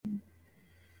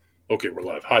Okay, we're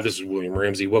live. Hi, this is William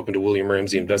Ramsey. Welcome to William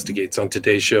Ramsey Investigates. On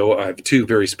today's show, I have two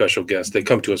very special guests. They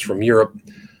come to us from Europe.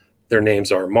 Their names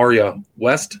are Marja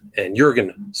West and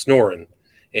Jurgen Snoeren.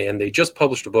 And they just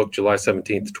published a book, July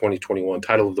 17th, 2021.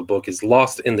 Title of the book is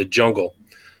Lost in the Jungle,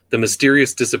 The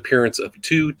Mysterious Disappearance of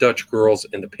Two Dutch Girls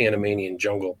in the Panamanian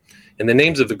Jungle. And the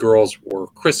names of the girls were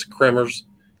Chris Kremers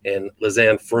and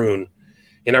Lizanne Froon.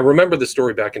 And I remember the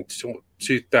story back in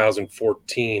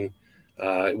 2014.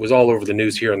 It was all over the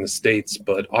news here in the States,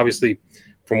 but obviously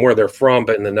from where they're from,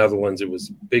 but in the Netherlands, it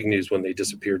was big news when they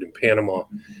disappeared in Panama.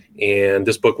 And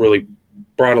this book really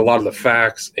brought a lot of the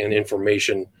facts and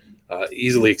information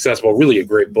easily accessible. Really a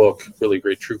great book, really a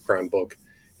great true crime book.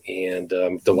 And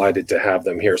I'm delighted to have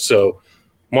them here. So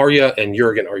Marja and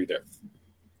Jurgen, are you there?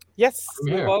 Yes,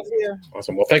 we're both here.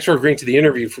 Awesome. Well, thanks for agreeing to the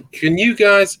interview. Can you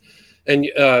guys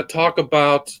talk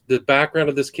about the background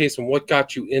of this case and what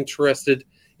got you interested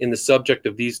in the subject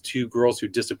of these two girls who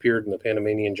disappeared in the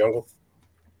Panamanian jungle?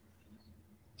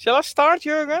 Shall I start,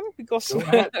 Jurgen? Because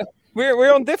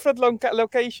we're on different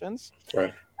locations.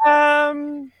 Right.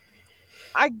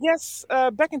 I guess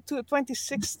back in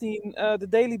 2016, the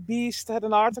Daily Beast had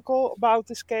an article about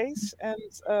this case, and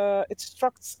it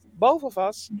struck both of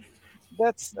us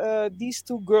that these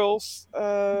two girls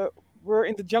were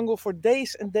in the jungle for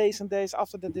days and days and days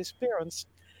after the disappearance.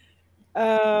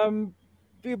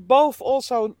 We're both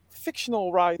also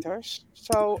fictional writers,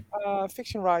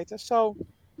 fiction writers. So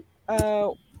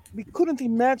we couldn't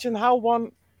imagine how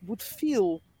one would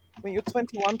feel when you're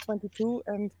 21, 22,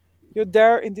 and you're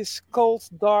there in this cold,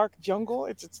 dark jungle.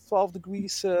 It's 12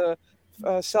 degrees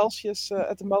Celsius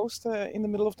at the most in the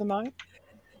middle of the night.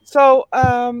 So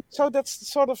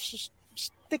that's sort of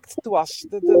stick to us,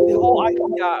 the whole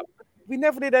idea. We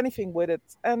never did anything with it.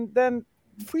 And then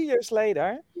 3 years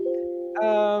later,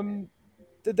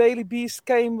 the Daily Beast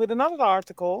came with another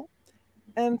article,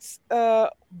 and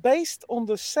based on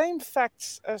the same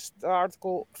facts as the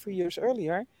article 3 years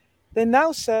earlier, they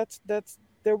now said that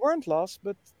they weren't lost,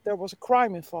 but there was a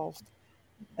crime involved.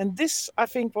 And this, I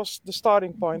think, was the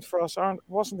starting point for us,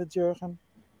 wasn't it, Jurgen?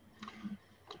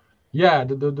 Yeah,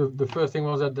 the first thing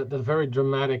was that very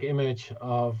dramatic image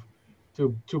of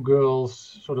two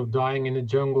girls sort of dying in the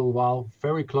jungle while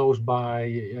very close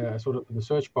by sort of the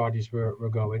search parties were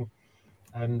going.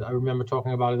 And I remember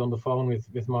talking about it on the phone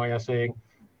with Marja, saying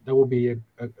that would be a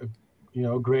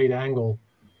great angle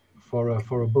for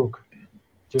a book.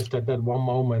 Just at that one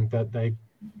moment that they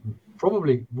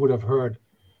probably would have heard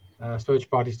search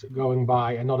parties going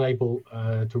by and not able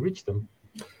to reach them.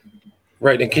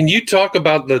 Right. And can you talk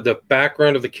about the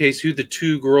background of the case, who the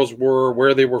two girls were,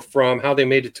 where they were from, how they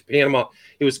made it to Panama?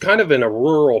 It was kind of in a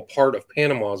rural part of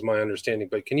Panama, is my understanding.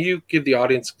 But can you give the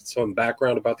audience some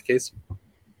background about the case?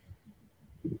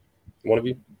 One of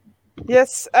you?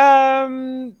 Yes.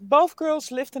 Both girls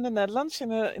lived in the Netherlands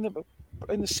in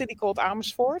a city called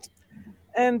Amersfoort.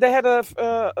 And they had a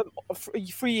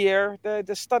 3 year.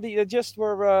 The study, they just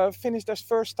were finished their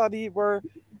first study, were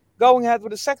going ahead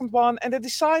with the second one, and they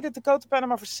decided to go to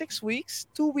Panama for 6 weeks,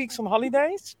 2 weeks on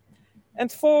holidays,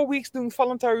 and 4 weeks doing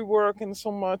voluntary work in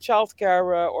some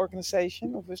childcare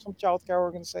organization, or with some childcare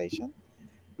organization.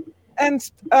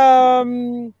 And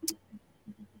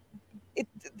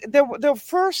their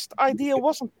first idea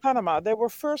wasn't Panama. They were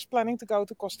first planning to go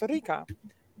to Costa Rica.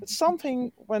 But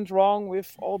something went wrong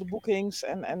with all the bookings,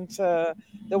 and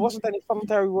there wasn't any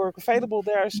voluntary work available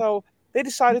there. So they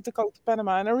decided to go to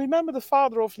Panama. And I remember the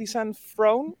father of Lizanne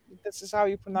Froon, this is how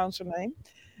you pronounce her name,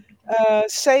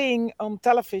 saying on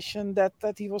television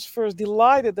that he was first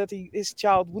delighted that his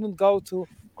child wouldn't go to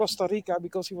Costa Rica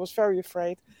because he was very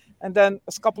afraid. And then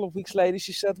a couple of weeks later,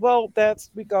 she said, well, Dad,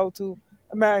 we go to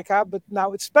America, but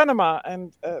now it's Panama.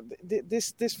 And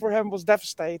this for him was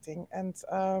devastating. And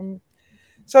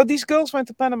so these girls went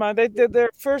to Panama. They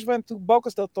first went to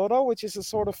Bocas del Toro, which is a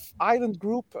sort of island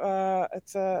group at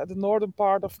the northern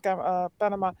part of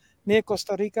Panama, near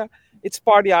Costa Rica. It's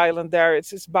Party Island there.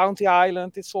 It's Bounty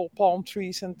Island. It's all palm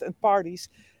trees and parties.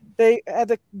 They had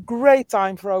a great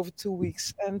time for over 2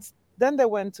 weeks. And then they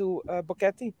went to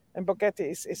Boquete. And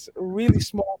Boquete is a really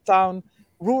small town,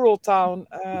 rural town,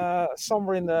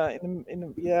 somewhere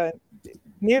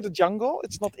near the jungle.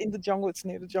 It's not in the jungle, it's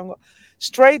near the jungle.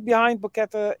 Straight behind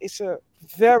Boquete is a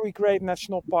very great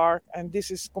national park, and this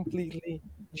is completely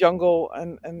jungle.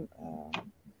 And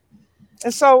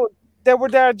so they were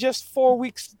there just 4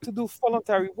 weeks to do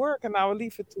voluntary work, and now I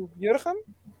leave it to Jurgen.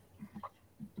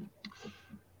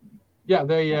 Yeah,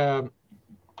 they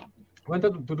went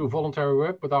to do voluntary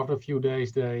work, but after a few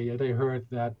days they heard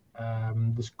that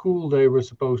the school they were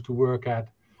supposed to work at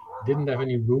didn't have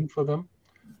any room for them.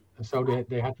 And so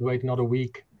they had to wait another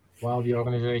week while the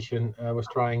organization was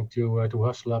trying to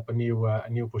hustle up a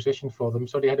new position for them.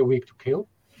 So they had a week to kill,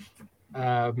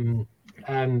 and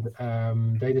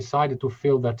they decided to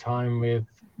fill that time with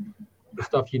the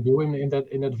stuff you do in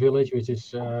that village, which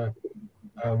is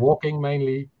walking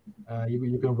mainly.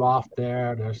 You can raft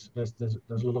there. There's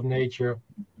a lot of nature,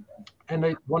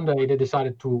 and one day they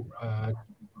decided to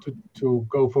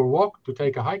go for a walk, to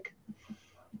take a hike,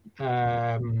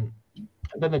 and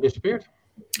then they disappeared.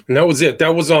 And that was it.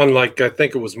 That was on, I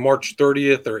think it was March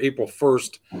 30th or April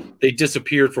 1st. They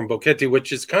disappeared from Boquete,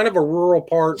 which is kind of a rural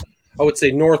part, I would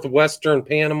say northwestern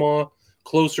Panama,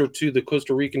 closer to the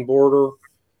Costa Rican border.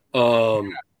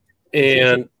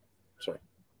 And sorry.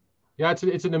 Yeah,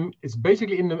 it's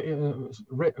basically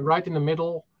right in the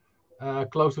middle,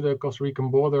 close to the Costa Rican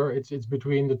border. It's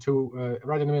between the two,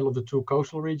 right in the middle of the two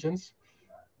coastal regions,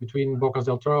 between Bocas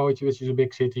del Toro, which is a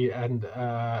big city, and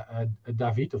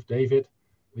David,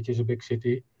 which is a big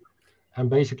city. And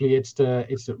basically, it's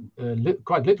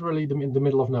quite literally in the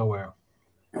middle of nowhere.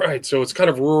 Right. So it's kind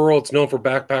of rural. It's known for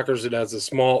backpackers. It has a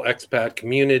small expat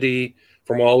community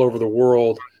from all over the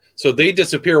world. So they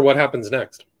disappear. What happens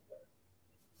next?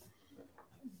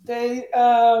 They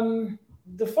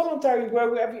the voluntary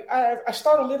work. I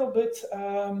start a little bit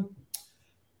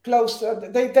close.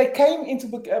 They came into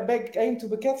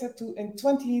Boquete in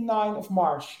 29 of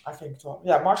March, I think.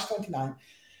 March 29.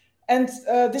 And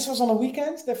this was on a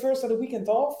weekend. They first had a weekend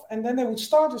off, and then they would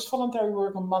start this voluntary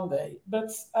work on Monday.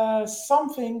 But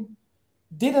something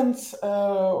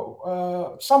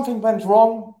went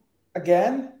wrong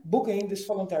again, booking this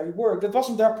voluntary work. That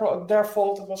wasn't their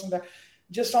fault. It wasn't their.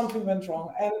 Just something went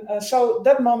wrong. And so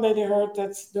that Monday they heard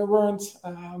that there weren't.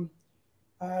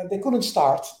 They couldn't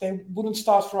start. They wouldn't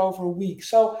start for over a week.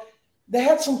 So they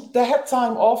had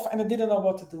time off, and they didn't know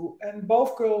what to do. And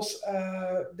both girls,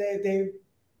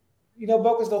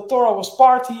 Bocas del Toro was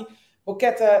party.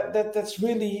 Boquete, that's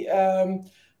really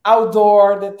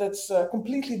outdoor. That's a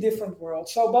completely different world.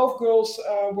 So both girls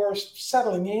were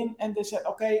settling in, and they said,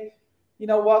 okay, you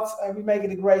know what? We make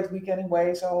it a great week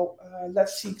anyway. So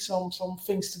let's seek some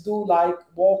things to do, like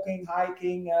walking,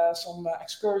 hiking, some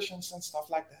excursions and stuff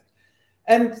like that.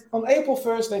 And on April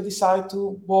 1st, they decide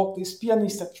to walk this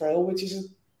Pianista Trail, which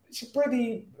is it's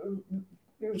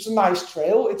a nice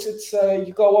trail. It's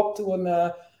you go up to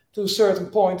a certain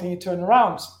point and you turn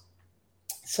around.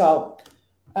 So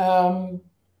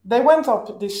they went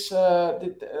up this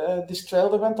trail.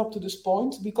 They went up to this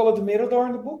point. We call it the Mirador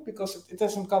in the book because it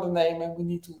hasn't got a name, and we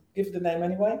need to give the name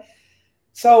anyway.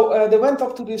 So they went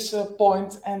up to this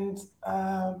point, and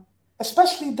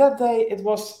especially that day, it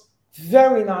was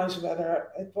very nice weather.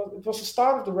 It was the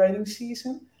start of the raining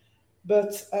season,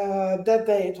 but that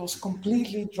day it was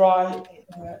completely dry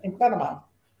in Panama.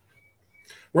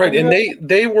 Right, and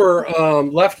they were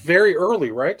left very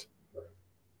early, right?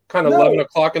 Kind of 11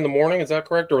 o'clock in the morning, is that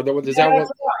correct? Or is that what?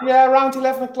 Yeah, around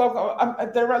 11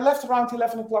 o'clock. They left around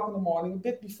 11 o'clock in the morning. A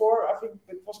bit before, I think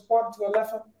it was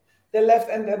 11:15. They left,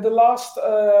 and the last,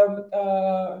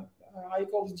 how you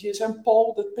call it, GSM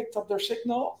pole that picked up their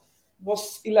signal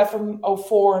was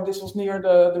 11:04, and this was near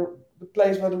the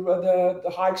place where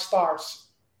the hike starts.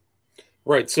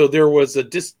 Right, so there was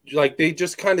they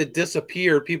just kind of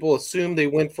disappeared. People assumed they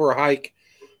went for a hike,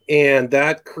 and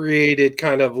that created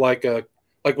kind of like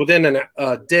within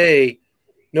a day,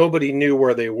 nobody knew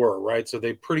where they were, right? So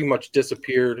they pretty much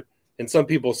disappeared, and some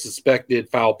people suspected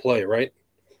foul play, right?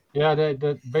 Yeah,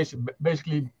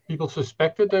 basically people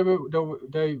suspected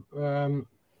they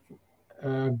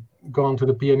gone to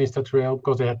the Pianista Trail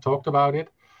because they had talked about it.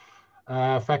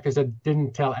 Fact is, they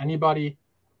didn't tell anybody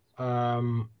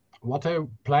what they're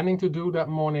planning to do that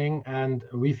morning, and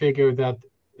we figured that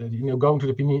going to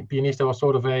the Pianista was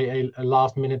sort of a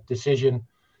last-minute decision.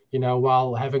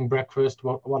 While having breakfast,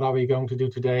 what are we going to do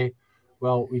today?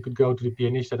 Well, we could go to the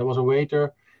Pianista. There was a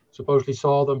waiter, supposedly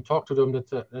saw them, talked to them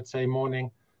that same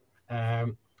morning,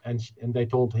 and they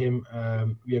told him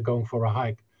we are going for a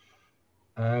hike.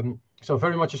 So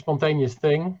very much a spontaneous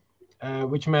thing,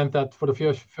 which meant that for the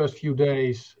first few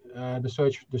days, the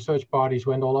search parties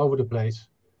went all over the place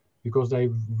because they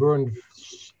weren't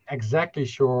exactly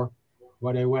sure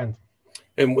where they went.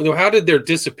 And how did their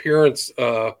disappearance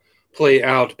play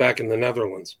out back in the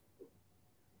Netherlands?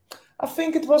 I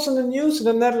think it was in the news in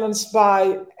the Netherlands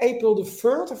by April the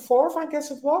 3rd or 4th, I guess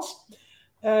it was.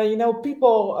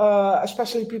 People,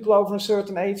 especially people over a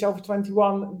certain age, over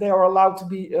 21, they are allowed to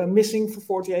be missing for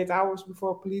 48 hours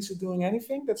before police are doing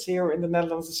anything. That's here in the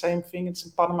Netherlands, the same thing. It's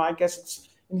in Panama. I guess it's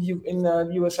in the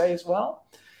USA as well.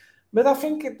 But I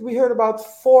think we heard about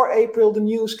 4 April, the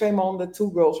news came on that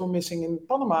 2 girls were missing in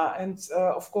Panama. And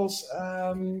of course,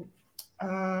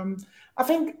 I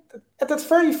think at that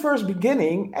very first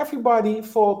beginning, everybody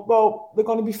thought, well, they're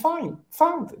going to be found.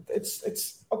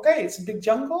 It's okay. It's a big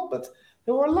jungle, but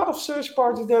there were a lot of search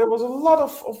parties there. There was a lot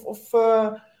of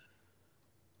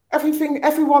everything.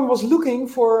 Everyone was looking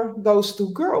for those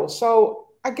two girls. So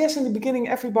I guess in the beginning,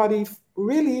 everybody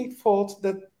really thought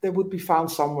that they would be found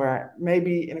somewhere,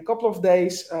 maybe in a couple of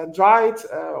days, dried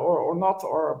or not,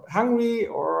 or hungry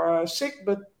or sick.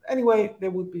 But anyway, they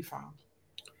would be found.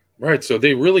 Right. So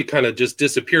they really kind of just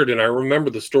disappeared. And I remember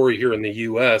the story here in the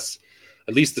U.S.,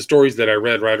 at least the stories that I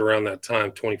read right around that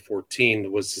time,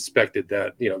 2014, was suspected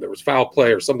that, there was foul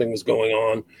play or something was going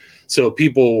on. So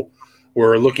people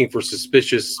were looking for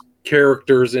suspicious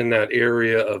characters in that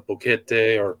area of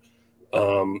Boquete.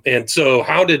 And so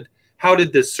how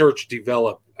did this search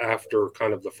develop after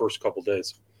kind of the first couple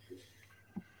days?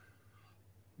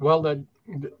 Well,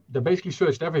 they basically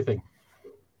searched everything.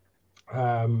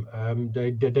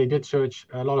 They did search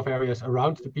a lot of areas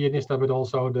around the Pianista, but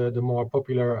also the more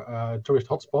popular tourist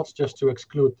hotspots, just to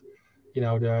exclude,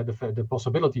 the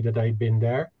possibility that they'd been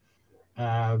there.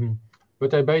 But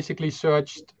they basically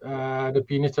searched the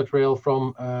Pianista Trail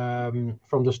from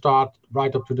the start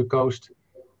right up to the coast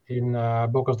in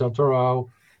Bocas del Toro.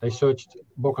 They searched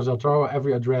Bocas del Toro,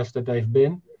 every address that they've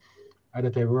been,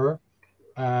 that they were,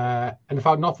 and they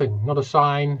found nothing, not a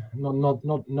sign,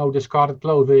 no discarded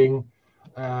clothing.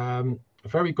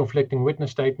 Very conflicting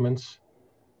witness statements.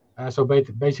 So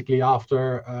basically,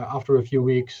 after a few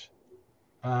weeks,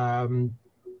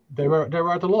 they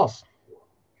were at a loss.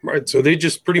 Right. So they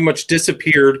just pretty much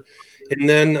disappeared, and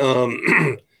then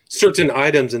certain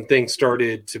items and things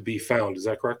started to be found. Is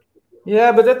that correct?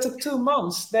 Yeah, but that took 2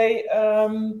 months. They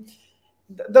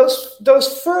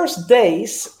those first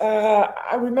days.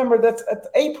 I remember that at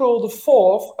April the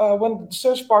 4th, when the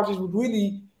search parties would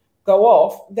really go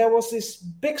off, there was this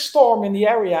big storm in the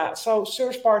area, so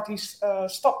search parties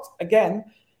stopped again,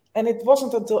 and it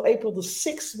wasn't until April the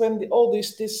 6th when all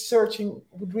this searching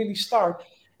would really start.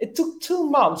 It took 2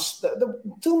 months. The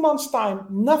 2 months time,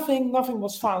 nothing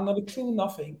was found, not a clue,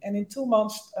 nothing. And in 2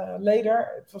 months later,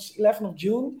 it was 11th of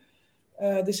June,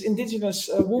 this indigenous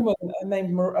woman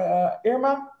named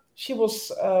Irma, she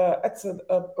was at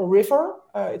a river.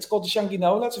 It's called the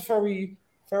Shanguinola. It's a very,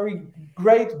 very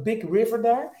great big river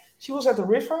there. She was at the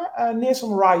river near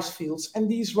some rice fields, and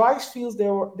these rice fields,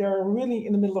 they're really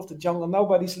in the middle of the jungle.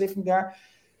 Nobody's living there.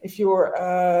 If you're,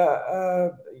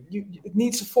 it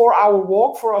needs a 4-hour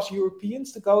walk for us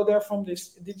Europeans to go there from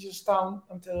this indigenous town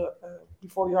until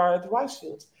before you are at the rice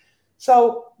fields.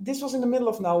 So this was in the middle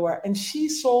of nowhere, and she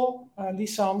saw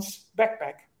Lisanne's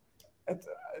backpack. At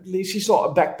least she saw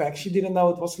a backpack. She didn't know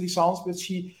it was Lisanne's, but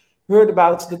she heard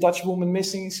about the Dutch woman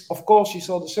missing. Of course, she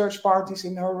saw the search parties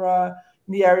in her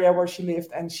in the area where she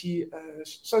lived, and she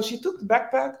took the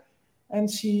backpack and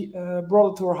she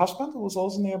brought it to her husband, who was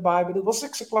also nearby. But it was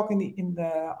 6 o'clock in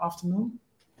the afternoon,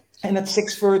 and at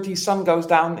 6:30, sun goes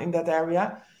down in that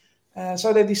area.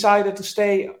 So they decided to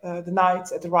stay the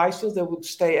night at the rice field. They would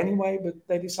stay anyway, but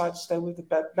they decided to stay with the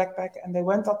backpack, and they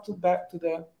went up to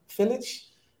the village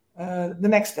the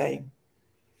next day.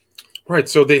 Right.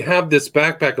 So they have this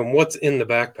backpack, and what's in the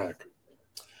backpack?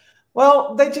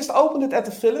 Well, they just opened it at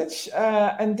the village,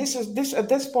 and at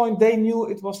this point they knew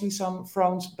it was Lisanne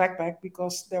Vroon's backpack,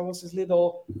 because there was this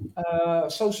little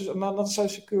not a social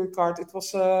security card. It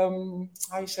was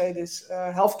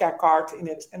healthcare card in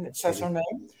it, and it says her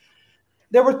name.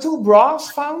 There were 2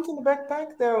 bras found in the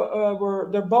backpack.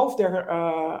 There both their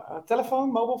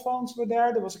mobile phones were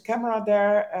there. There was a camera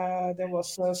there. There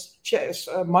was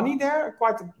money there,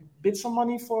 quite a bit of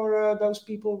money for those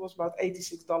people. It was about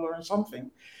 $86 and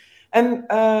something. And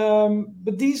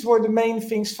but these were the main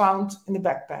things found in the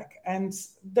backpack, and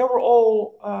they were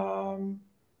all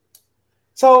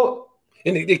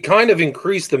And it kind of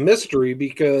increased the mystery,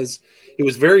 because it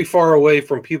was very far away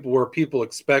from where people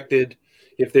expected,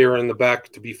 if they were in the back,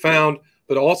 to be found.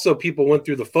 But also people went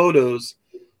through the photos,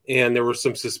 and there were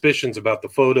some suspicions about the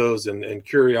photos and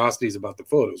curiosities about the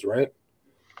photos, right?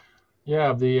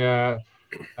 Yeah,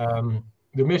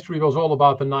 the mystery was all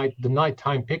about the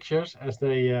nighttime pictures, as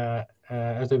they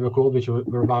were called, which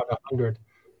were about 100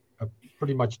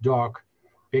 pretty much dark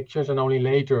pictures, and only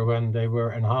later, when they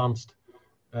were enhanced,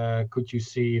 could you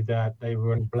see that they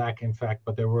weren't black, in fact,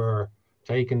 but they were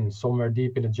taken somewhere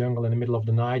deep in the jungle in the middle of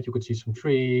the night. You could see some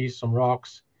trees, some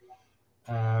rocks,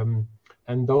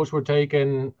 and those were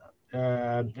taken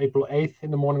April 8th,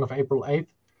 in the morning of April 8th.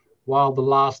 While the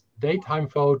last daytime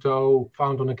photo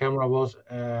found on the camera was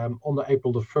on the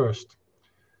April the 1st.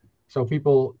 So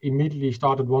people immediately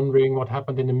started wondering what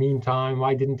happened in the meantime.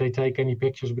 Why didn't they take any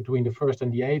pictures between the 1st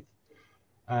and the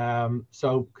 8th?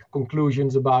 So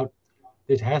conclusions about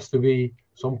this has to be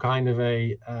some kind of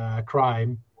a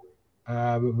crime,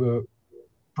 were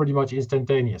pretty much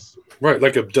instantaneous. Right,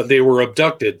 like they were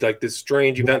abducted, like this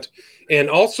strange event. And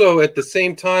also at the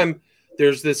same time,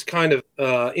 there's this kind of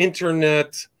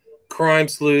internet crime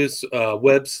sleuths,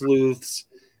 web sleuths,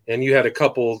 and you had a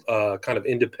couple kind of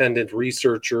independent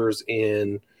researchers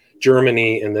in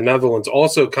Germany and the Netherlands.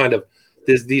 Also, kind of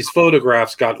these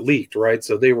photographs got leaked, right?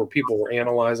 So people were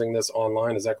analyzing this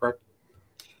online. Is that correct?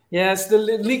 Yes,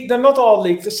 they're not all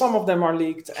leaked. Some of them are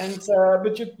leaked, and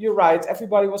but you're right.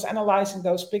 Everybody was analyzing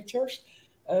those pictures,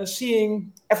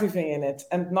 seeing everything in it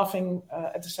and nothing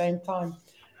at the same time.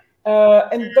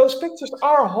 And those pictures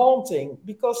are haunting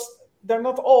because they're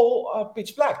not all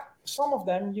pitch black. Some of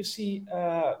them you see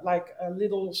like a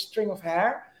little string of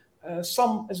hair.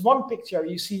 Some is one picture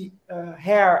you see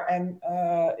hair and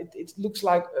it looks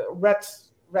like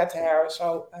red hair.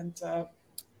 So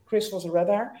Chris was a red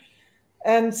hair.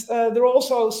 And there are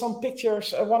also some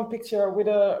pictures. One picture with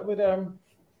a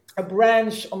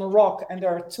branch on a rock, and there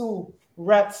are two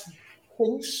red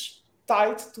things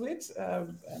tied to it.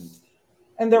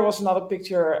 And there was another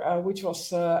picture which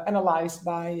was analyzed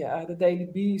by the Daily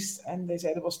Beast, and they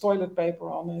said there was toilet paper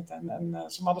on it, and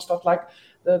some other stuff like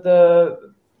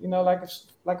the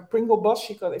like a Pringle bus.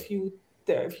 If you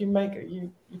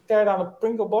tear down a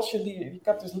Pringle bus, you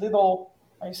got this little,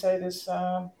 this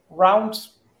round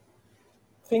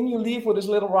thing you leave with this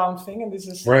little round thing, and this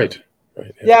is right.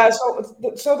 Yeah,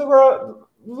 so there were a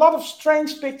lot of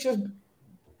strange pictures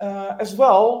as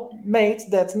well made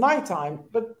that nighttime.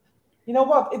 But you know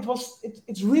what?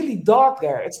 It's really dark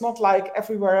there. It's not like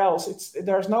everywhere else.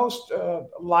 There's no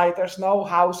light. There's no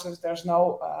houses. There's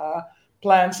no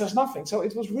plants. There's nothing. So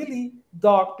it was really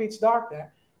dark, pitch dark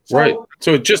there. Right.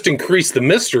 So it just increased the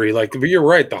mystery. Like you're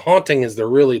right. The haunting is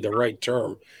really the right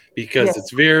term because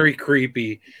it's very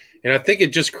creepy. And I think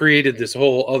it just created this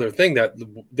whole other thing that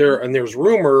there's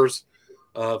rumors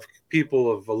of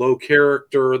people of a low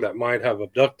character that might have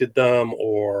abducted them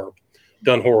or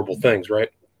done horrible things, right?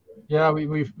 Yeah,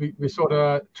 we sort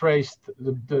of traced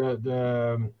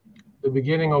the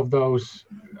beginning of those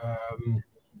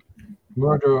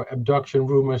murder abduction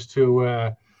rumors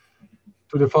to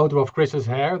the photo of Chris's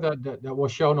hair that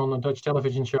was shown on a Dutch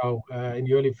television show in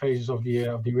the early phases of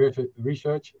the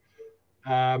research.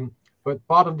 But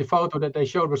part of the photo that they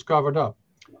showed was covered up.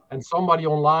 And somebody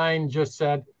online just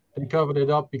said they covered it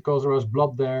up because there was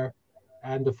blood there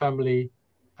and the family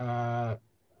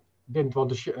didn't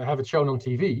want to have it shown on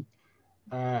TV,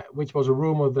 which was a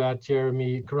rumor that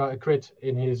Jeremy Crit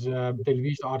in his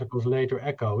television articles later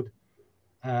echoed.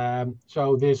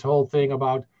 So this whole thing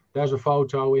about there's a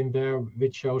photo in there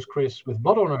which shows Chris with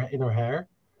blood in her hair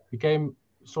became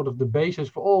sort of the basis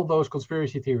for all those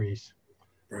conspiracy theories.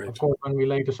 Right. Of course, when we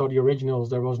later saw the originals,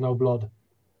 there was no blood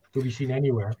to be seen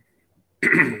anywhere.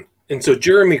 And so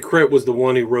Jeremy Crit was the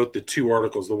one who wrote the two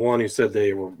articles, the one who said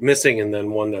they were missing and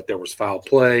then one that there was foul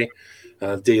play,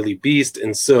 Daily Beast.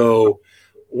 And so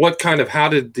how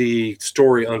did the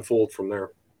story unfold from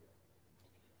there?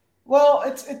 Well,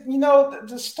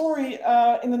 the story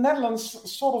in the Netherlands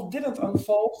sort of didn't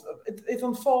unfold. It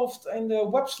unfolded in the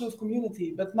web sleuth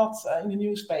community, but not in the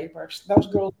newspapers. Those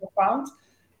girls were found.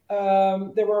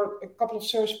 There were a couple of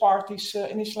search parties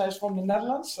initialized from the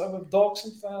Netherlands with dogs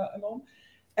and on.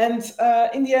 And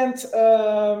in the end,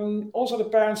 also the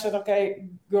parents said, okay,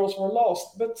 girls were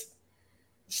lost. But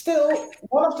still,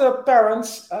 one of the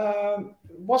parents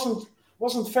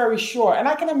wasn't very sure. And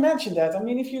I can imagine that. I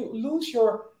mean, if you lose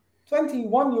your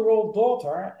 21-year-old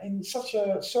daughter in such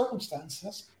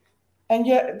circumstances, and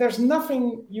yet there's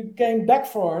nothing you gain back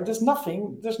for her. There's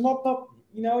nothing. There's not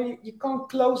you can't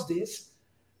close this.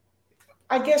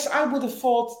 I guess I would have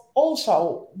thought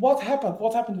also, what happened?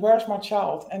 Where's my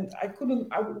child? And I couldn't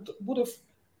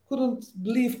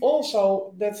believe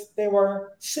also that they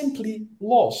were simply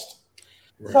lost.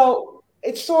 Right. So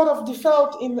it sort of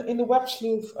developed in the web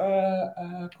sleuth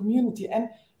community, and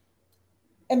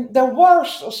there were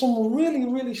some really,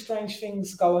 really strange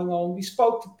things going on. We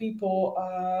spoke to people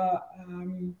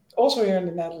also here in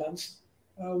the Netherlands.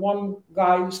 One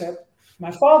guy who said,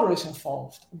 my father is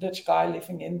involved, a Dutch guy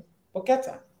living in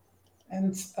Boquete.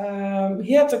 And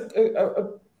he had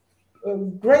a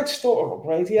great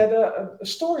story. He had a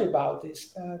story about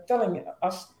this, telling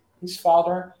us his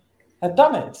father had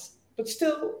done it. But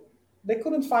still, they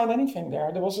couldn't find anything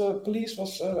there. There was police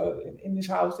was in his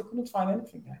house. They couldn't find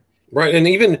anything there. Right, and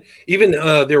even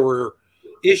there were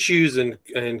issues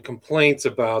and complaints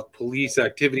about police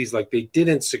activities, like they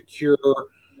didn't secure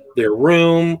their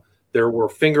room. There were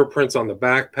fingerprints on the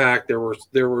backpack.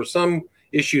 There were some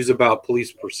issues about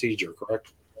police procedure,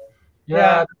 correct?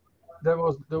 Yeah, there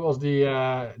was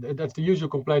the that's the usual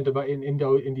complaint about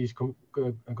in these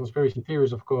conspiracy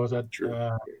theories, of course, that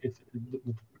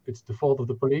it's the fault of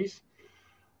the police.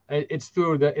 It's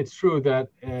true that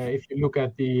if you look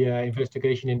at the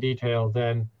investigation in detail,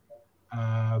 then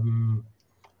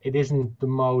it isn't the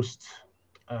most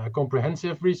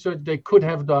comprehensive research they could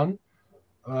have done.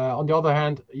 On the other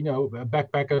hand,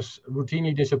 backpackers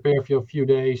routinely disappear for a few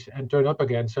days and turn up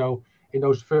again. So in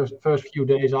those first few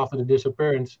days after the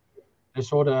disappearance, they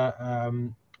sort of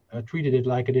treated it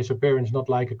like a disappearance, not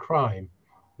like a crime,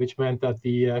 which meant that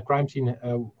the crime scene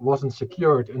wasn't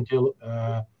secured until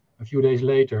a few days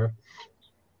later,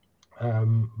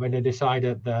 when they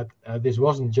decided that this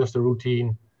wasn't just a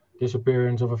routine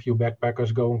disappearance of a few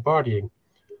backpackers going partying.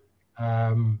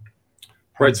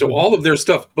 Right. So all of their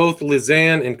stuff, both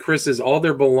Lisanne and Chris's, all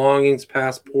their belongings,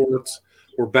 passports,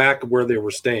 were back where they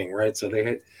were staying. Right. So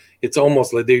it's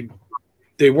almost like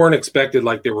they weren't expected,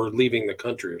 like they were leaving the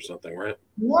country or something, right?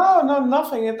 No,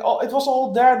 nothing. It was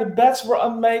all there. The beds were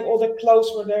unmade. All their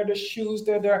clothes were there. The shoes,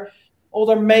 all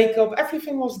their makeup,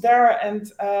 everything was there.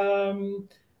 And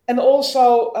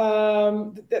also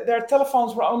their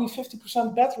telephones were only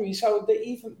 50% battery, so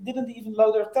they didn't even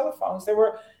load their telephones.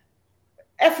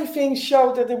 Everything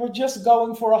showed that they were just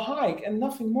going for a hike and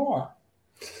nothing more.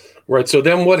 Right. So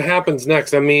then what happens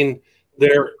next? I mean,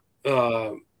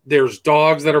 there's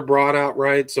dogs that are brought out,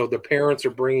 right? So the parents are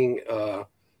bringing, I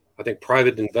think,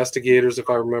 private investigators,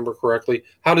 if I remember correctly.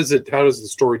 How does the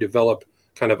story develop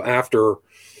kind of after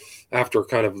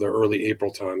kind of the early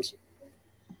April times?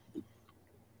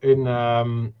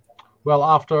 After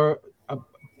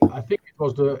I think it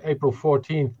was the April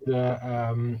 14th,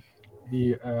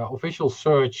 the official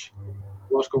search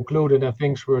was concluded and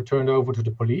things were turned over to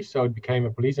the police. So it became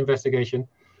a police investigation,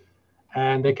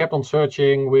 and they kept on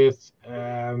searching with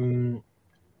the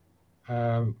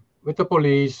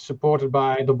police, supported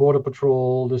by the Border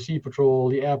Patrol, the Sea Patrol,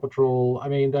 the Air Patrol. I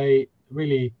mean, they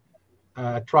really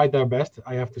tried their best,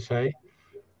 I have to say.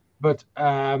 But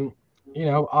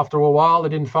after a while, they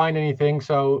didn't find anything,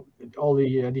 so all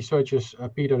the searches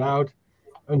petered out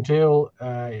until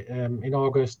in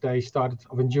August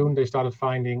in June they started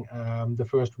finding the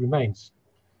first remains.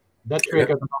 That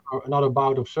triggered another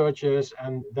bout of searches,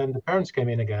 and then the parents came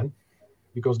in again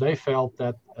because they felt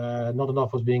that not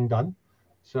enough was being done.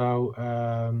 So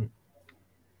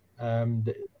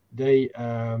they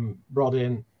brought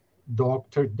in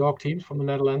dog teams from the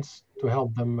Netherlands to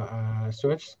help them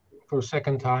search for a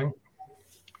second time.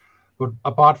 But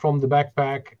apart from the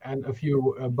backpack and a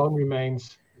few bone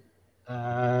remains,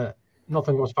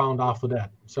 nothing was found after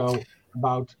that. So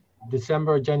about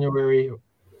January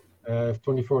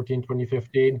 2014,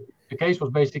 2015, the case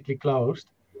was basically closed,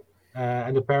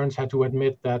 and the parents had to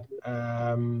admit that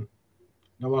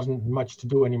there wasn't much to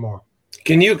do anymore.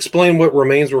 Can you explain what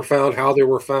remains were found, how they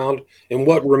were found, and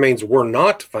what remains were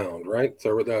not found, right?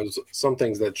 So there was some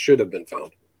things that should have been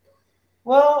found.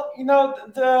 Well,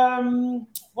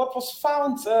 what was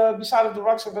found beside of the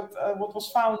rocks, what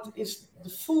was found is the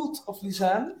foot of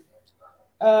Lisanne,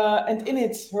 and in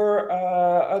it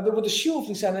there was the shoe of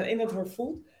Lisanne, and in it her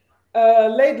foot.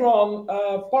 Later on,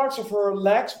 parts of her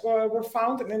legs were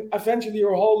found, and then eventually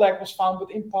her whole leg was found, but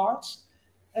in parts.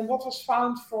 And what was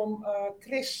found from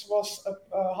Chris was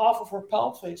half of her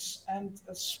pelvis and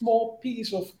a small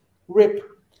piece of rib,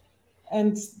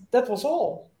 and that was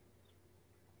all.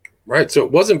 Right, so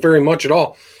it wasn't very much at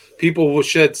all. People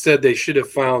said they should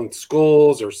have found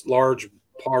skulls or large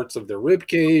parts of their rib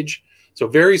cage. So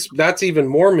that's even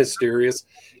more mysterious.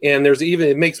 And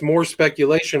it makes more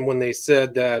speculation when they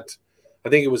said that I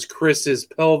think it was Chris's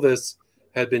pelvis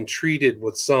had been treated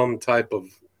with some type of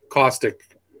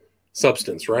caustic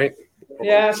substance, right?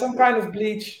 Yeah, some kind of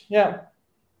bleach. Yeah.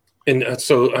 And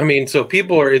so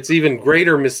people it's even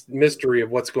greater mystery of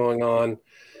what's going on.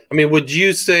 I mean, would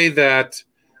you say that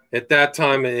at that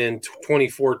time in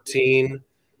 2014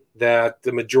 that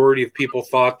the majority of people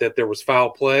thought that there was foul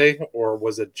play, or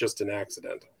was it just an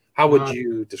accident? How would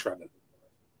you describe it?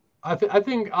 I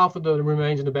think after the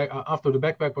remains in the back, after the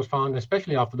backpack was found,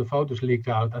 especially after the photos leaked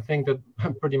out, I think that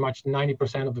pretty much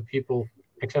 90% of the people,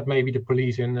 except maybe the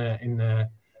police in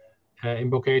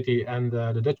Boketi and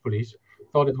the Dutch police,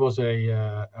 thought it was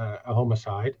a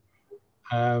homicide.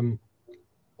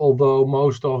 Although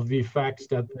most of the facts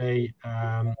that they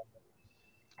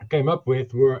came up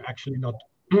with were actually not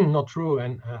true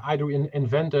and either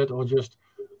invented or just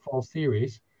false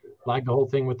theories, like the whole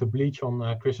thing with the bleach on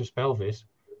Chris's pelvis,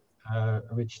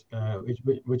 which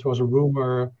was a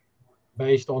rumor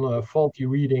based on a faulty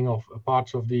reading of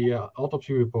parts of the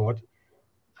autopsy report,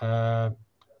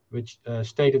 which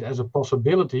stated as a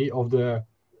possibility of the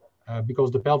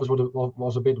because the pelvis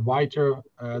was a bit wider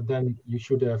than you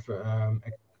should have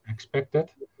expected.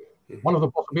 One of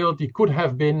the possibility could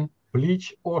have been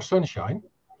bleach or sunshine.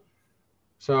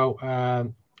 So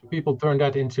people turned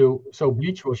that into, so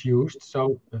bleach was used,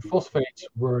 so phosphates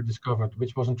were discovered,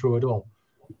 which wasn't true at all.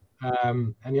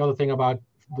 And the other thing about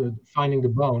finding the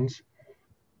bones,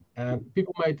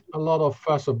 people made a lot of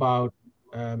fuss about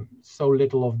so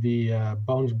little of the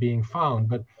bones being found.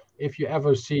 But if you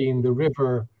ever seen the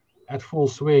river at full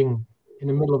swing in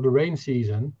the middle of the rain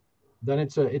season, then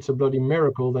it's a bloody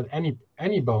miracle that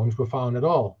any bones were found at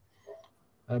all.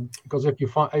 Because if you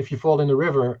fall in the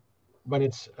river when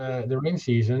it's the rain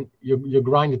season, you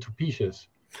grind it to pieces.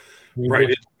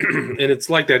 Right. And it's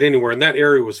like that anywhere. And that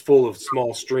area was full of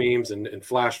small streams and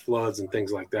flash floods and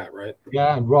things like that, right?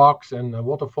 Yeah, and rocks and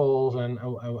waterfalls and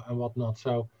whatnot.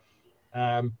 So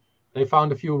they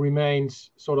found a few remains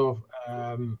sort of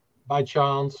by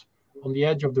chance on the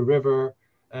edge of the river.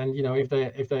 And, you know, if they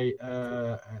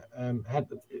had,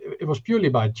 it was purely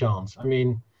by chance. I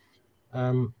mean,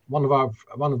 one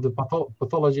of the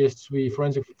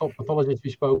forensic pathologists we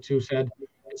spoke to said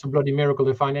it's a bloody miracle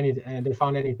they found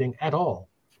anything at all.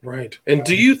 Right. And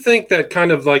do you think that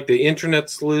kind of like the internet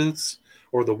sleuths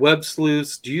or the web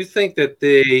sleuths, do you think that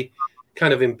they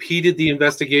kind of impeded the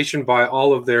investigation by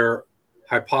all of their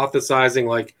hypothesizing,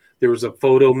 like there was a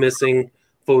photo missing,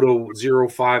 photo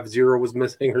 050 was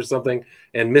missing or something,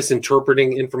 and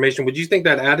misinterpreting information? Would you think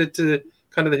that added to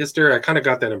kind of the hysteria? I kind of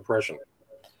got that impression.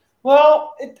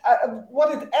 Well,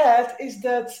 what it adds is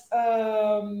that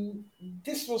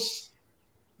this was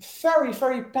very,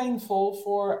 very painful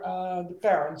for the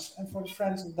parents and for the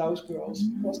friends of those girls,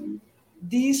 because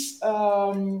these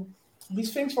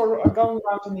things were going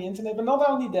around on the internet. But not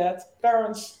only that,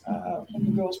 parents from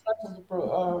the girls, friends of the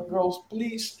girls'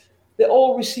 police, they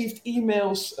all received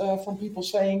emails from people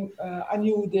saying, "I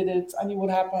knew who did it. I knew what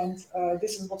happened.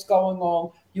 This is what's going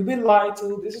on. You've been lied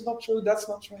to. This is not true. That's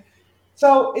not true."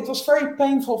 So it was very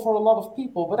painful for a lot of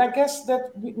people. But I guess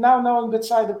that now knowing that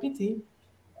Saida Pitti,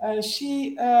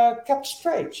 she kept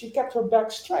straight. She kept her back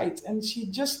straight, and she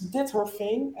just did her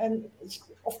thing. And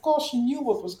of course, she knew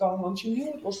what was going on. She knew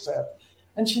what was said,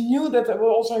 and she knew that there were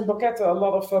also in Boquete a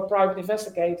lot of private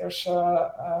investigators,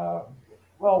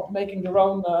 making their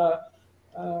own.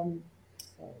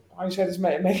 How you say this?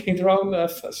 Making their own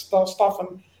stuff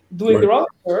and doing their own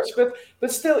research,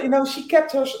 but still, you know, she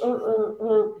kept her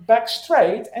back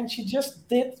straight, and she just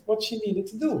did what she needed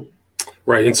to do.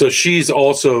 Right, and so she's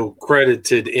also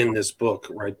credited in this book,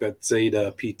 right? That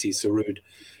Saida Pitti Sarud,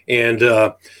 and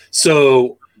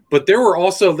but there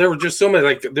were just so many.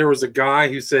 Like there was a guy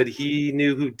who said he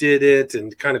knew who did it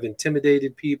and kind of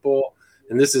intimidated people,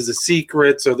 and this is a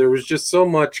secret. So there was just so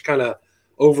much kind of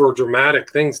over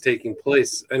dramatic things taking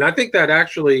place, and I think that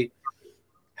actually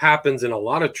happens in a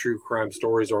lot of true crime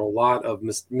stories or a lot of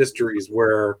mysteries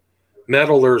where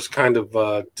meddlers kind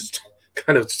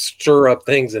of stir up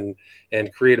things and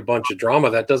create a bunch of drama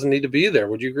that doesn't need to be there.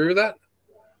 Would you agree with that?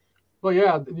 Well,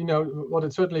 yeah, you know, what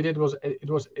it certainly did was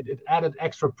it added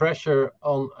extra pressure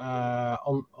on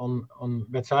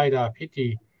Betsaida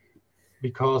Pitti,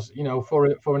 because, you know, for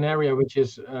an area which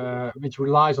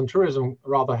relies on tourism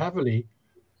rather heavily,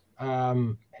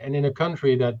 and in a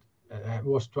country that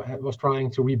was trying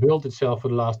to rebuild itself for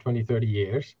the last 20-30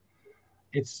 years,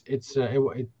 it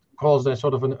caused a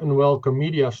sort of an unwelcome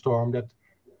media storm that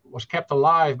was kept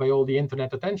alive by all the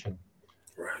internet attention.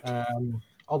 Right.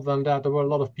 Other than that, there were a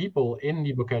lot of people in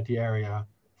the Boquete area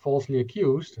falsely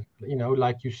accused, you know,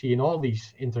 like you see in all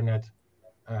these internet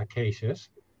cases,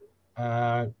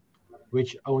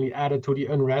 which only added to the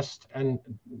unrest and,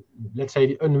 let's say,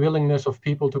 the unwillingness of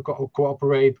people to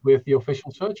cooperate with the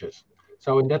official searches.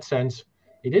 So in that sense,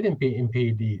 it did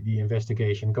impede the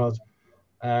investigation, because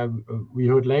we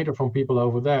heard later from people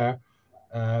over there,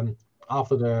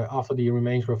 after the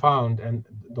remains were found and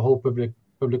the whole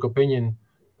public opinion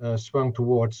swung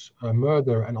towards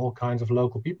murder and all kinds of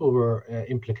local people were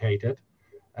implicated,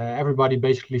 everybody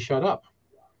basically shut up.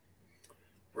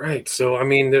 Right. So I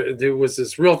mean, there was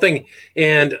this real thing.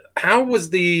 And how was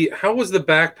the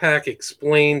backpack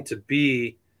explained to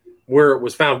be where it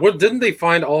was found? What didn't they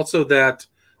find also that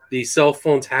the cell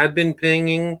phones had been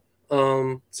pinging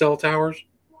cell towers?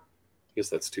 I guess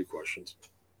that's two questions.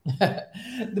 The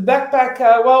backpack,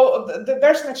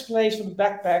 there's an explanation for the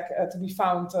backpack to be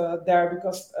found there,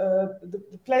 because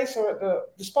the place or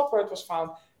the spot where it was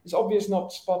found is obviously not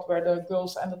the spot where the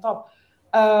girls ended up.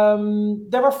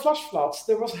 There were flash floods.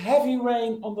 There was heavy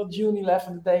rain on the June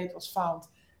 11th, the day it was found.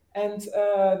 And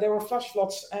there were flash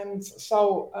floods. And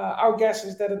so our guess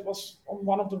is that it was on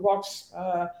one of the rocks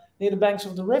near the banks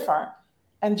of the river.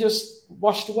 and just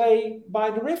washed away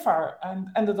by the river and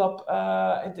ended up.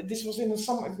 This was in the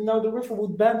summer. The river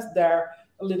would bend there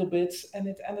a little bit, and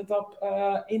it ended up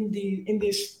in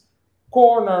this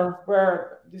corner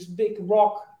where this big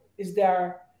rock is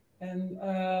there,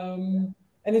 and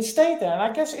it stayed there. And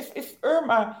I guess if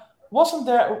Irma wasn't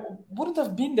there, wouldn't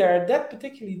have been there that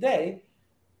particular day,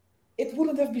 it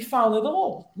wouldn't have been found at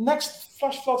all. Next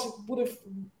flash floods, it would have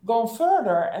gone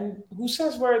further, and who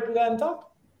says where it would end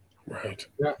up? Right.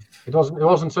 Yeah, it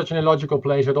wasn't such an illogical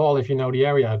place at all if you know the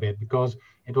area a bit, because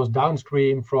it was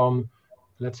downstream from,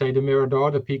 let's say, the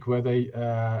Mirador, the peak where they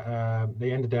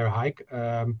ended their hike.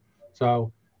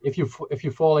 So if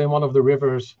you fall in one of the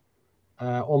rivers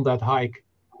on that hike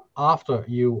after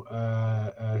you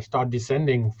start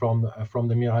descending from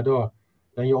the Mirador,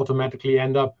 then you automatically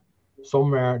end up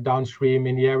somewhere downstream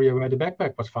in the area where the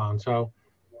backpack was found. So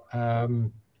I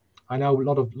know a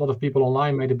lot of people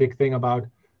online made a big thing about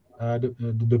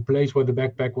the place where the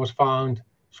backpack was found,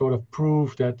 sort of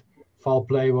proof that foul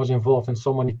play was involved and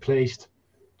somebody placed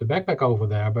the backpack over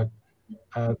there. But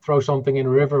throw something in a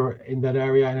river in that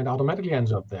area and it automatically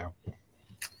ends up there.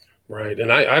 Right.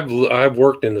 And I've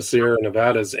worked in the Sierra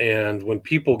Nevadas, and when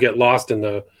people get lost in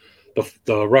the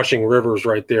rushing rivers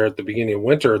right there at the beginning of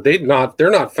winter, they're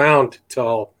not found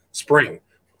till spring.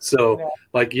 So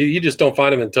like you just don't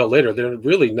find them until later. They're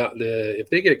really not. If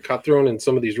they get thrown in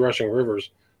some of these rushing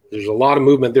rivers, there's a lot of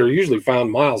movement. They're usually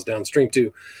found miles downstream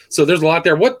too. So there's a lot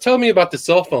there. Tell me about the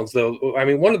cell phones though. I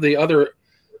mean, one of the other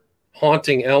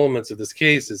haunting elements of this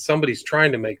case is somebody's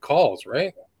trying to make calls,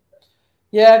 right?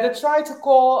 Yeah, they tried to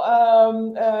call.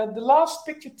 The last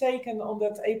picture taken on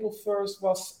that April 1st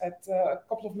was at a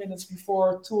couple of minutes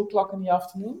before 2:00 in the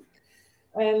afternoon.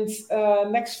 And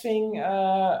next thing,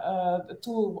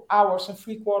 2 hours and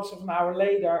 3/4 of an hour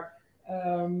later,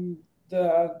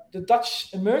 the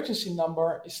Dutch emergency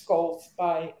number is called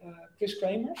by Chris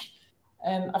Kramers.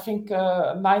 And I think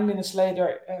 9 minutes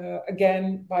later,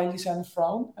 again by Lisanne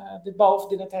Vroon. They both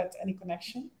didn't have any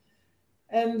connection.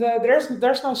 And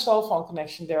there's no cell phone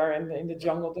connection there in the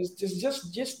jungle. There's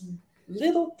just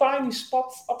little tiny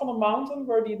spots up on a mountain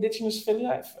where the indigenous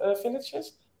village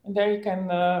is, and there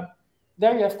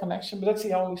you have connection, but that's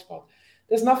the only spot.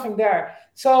 There's nothing there.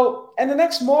 So, and the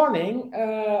next morning,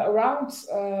 around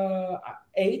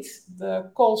 8,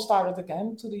 the call started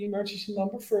again to the emergency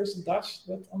number, first in Dutch,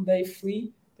 but on day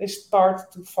 3, they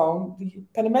start to phone the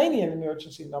Panamanian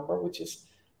emergency number, which is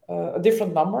a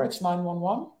different number. It's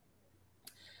 911.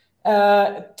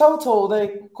 Total, they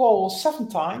call 7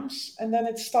 times, and then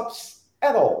it stops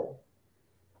at all.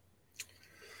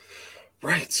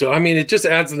 Right. So, I mean, it just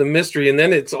adds to the mystery, and then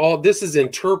this is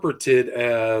interpreted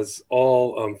as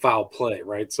all foul play,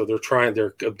 right? So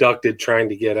they're abducted, trying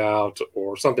to get out,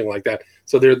 or something like that.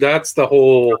 So that's the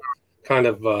whole kind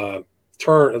of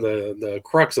the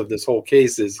crux of this whole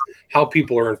case is how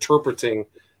people are interpreting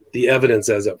the evidence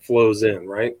as it flows in,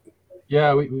 right?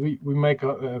 Yeah, we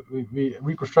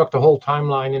reconstruct the whole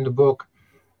timeline in the book,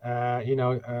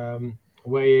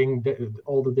 weighing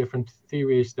all the different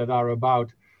theories that are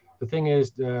about. The thing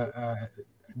is, the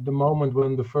moment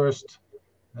when the first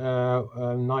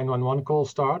 911 call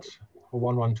starts, or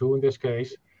 112 in this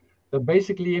case, they're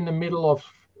basically in the middle of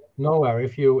nowhere.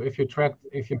 If you track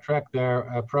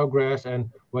their progress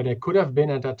and where they could have been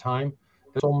at that time,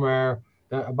 they're somewhere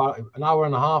about an hour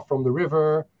and a half from the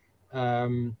river.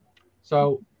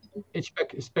 So it's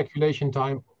speculation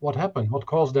time. What happened? What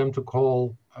caused them to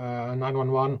call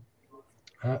 911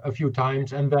 a few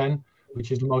times, and then,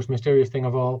 which is the most mysterious thing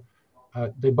of all,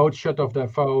 they both shut off their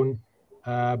phone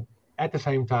at the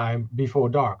same time before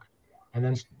dark, and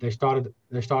then they started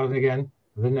again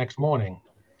the next morning.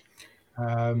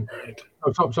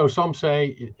 So some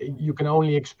say you can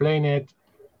only explain it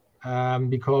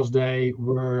because they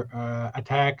were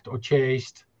attacked or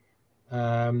chased,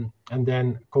 and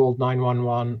then called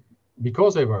 911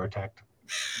 because they were attacked.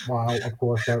 While of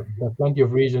course there are plenty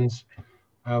of reasons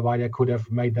why they could have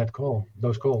made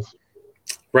those calls.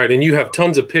 Right, and you have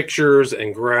tons of pictures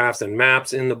and graphs and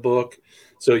maps in the book,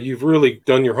 so you've really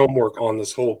done your homework on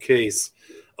this whole case.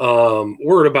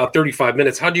 We're at about 35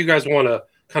 minutes. How do you guys want to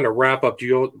kind of wrap up?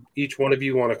 Each one of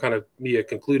you want to kind of be a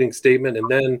concluding statement, and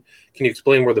then can you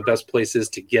explain where the best place is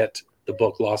to get the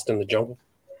book Lost in the Jungle?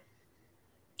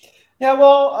 Yeah,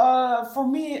 well, for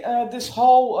me, this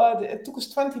whole it took us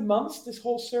 20 months, this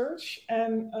whole search,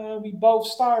 and we both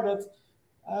started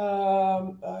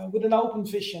with an open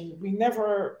vision. We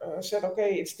never said,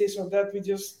 okay, it's this or that. We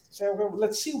just said, well,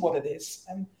 let's see what it is.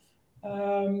 And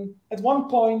at one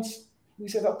point, we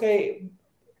said, okay,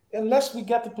 unless we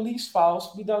get the police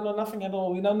files, we don't know nothing at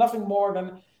all. We know nothing more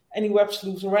than any web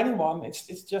sleuths or anyone.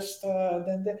 It's just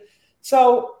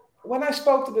so. When I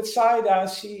spoke to Betsaida,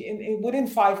 she within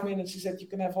 5 minutes she said you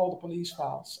can have all the police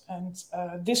files, and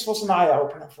this was an eye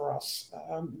opener for us.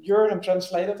 Jurgen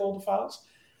translated all the files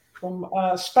from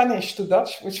Spanish to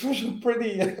Dutch, which was a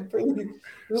it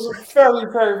was a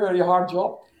very, very, very hard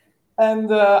job.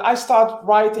 And I started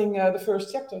writing the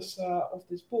first chapters of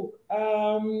this book.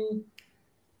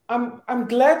 I'm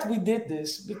glad we did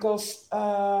this because,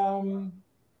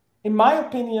 in my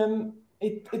opinion,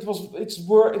 it was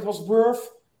worth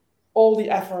all the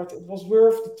effort. It was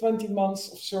worth the 20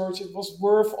 months of search. It was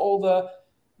worth all the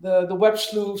web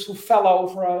sleuths who fell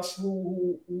over us,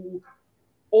 who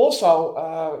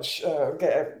also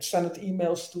sent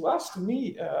emails to us, to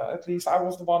me at least. I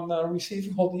was the one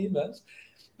receiving all the emails.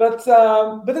 But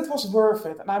it was worth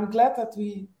it, and I'm glad that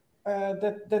we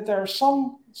that there's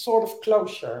some sort of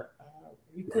closure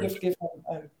we could have given.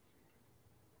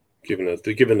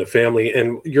 Given the family.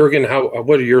 And Jurgen,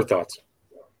 what are your thoughts?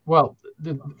 Well,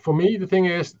 for me, the thing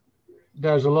is,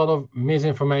 there's a lot of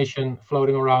misinformation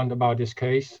floating around about this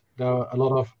case. There are a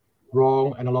lot of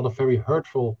wrong and a lot of very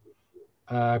hurtful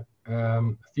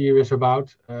theories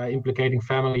about implicating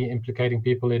family, implicating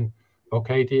people in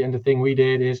Bokati. And the thing we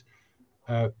did is,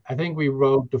 I think we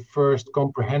wrote the first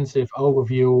comprehensive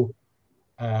overview,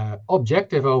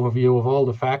 objective overview of all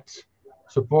the facts,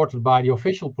 supported by the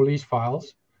official police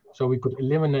files, so we could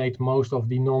eliminate most of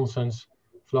the nonsense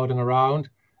floating around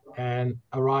and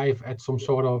arrive at some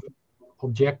sort of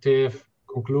objective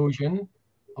conclusion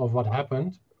of what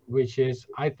happened, which is,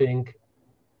 I think,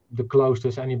 the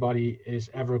closest anybody is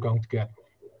ever going to get.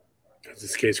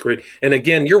 This case, great. And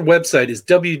again, your website is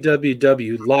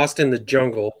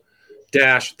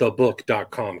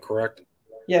www.lostinthejungle-thebook.com, correct?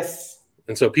 Yes.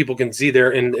 And so people can see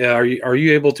there. And are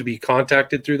you able to be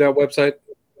contacted through that website?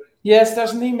 Yes,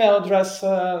 there's an email address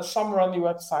somewhere on the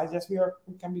website. Yes, we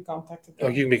can be contacted there.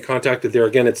 Oh, you can be contacted there.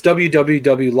 Again, it's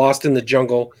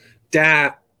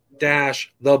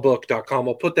www.lostinthejungle-thebook.com.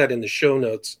 I'll put that in the show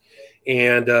notes.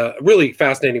 And really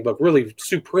fascinating book, really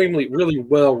supremely, really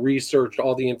well researched,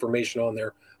 all the information on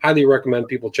there. Highly recommend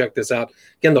people check this out.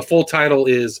 Again, the full title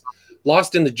is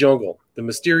Lost in the Jungle, The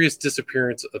Mysterious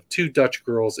Disappearance of Two Dutch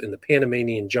Girls in the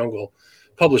Panamanian Jungle,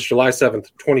 published July 7th,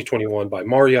 2021 by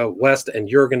Marja, West, and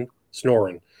Jurgen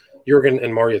Snoeren. Jurgen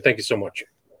and Marja, thank you so much.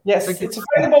 Yes, it's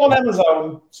available on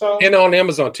Amazon. And on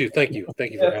Amazon too. Thank you.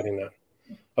 Thank you for adding that.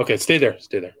 Okay, stay there.